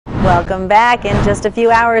Welcome back. In just a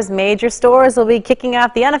few hours, major stores will be kicking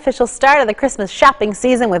off the unofficial start of the Christmas shopping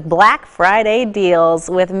season with Black Friday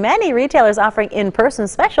deals. With many retailers offering in-person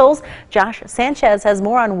specials, Josh Sanchez has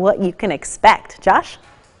more on what you can expect. Josh?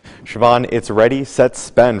 Siobhan, it's ready, set,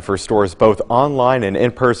 spend for stores both online and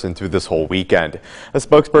in person through this whole weekend. A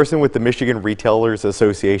spokesperson with the Michigan Retailers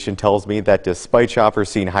Association tells me that despite shoppers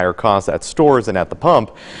seeing higher costs at stores and at the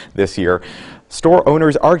pump this year, store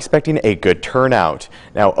owners are expecting a good turnout.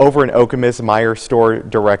 Now, over in Okemos, Meijer store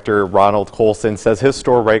director Ronald Colson says his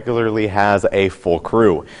store regularly has a full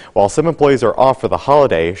crew. While some employees are off for the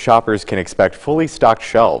holiday, shoppers can expect fully stocked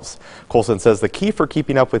shelves. Colson says the key for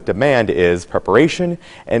keeping up with demand is preparation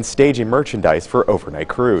and staging merchandise for overnight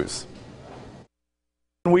crews.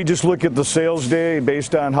 We just look at the sales day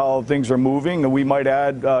based on how things are moving, and we might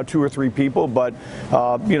add 2 or 3 people, but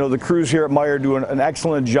the crews here at Meijer do an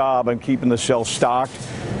excellent job on keeping the shelves stocked,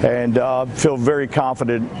 and feel very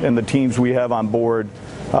confident in the teams we have on board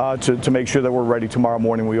to make sure that we're ready tomorrow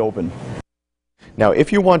morning when we open. Now,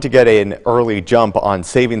 if you want to get an early jump on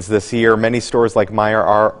savings this year, many stores like Meijer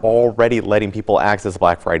are already letting people access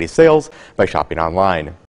Black Friday sales by shopping online.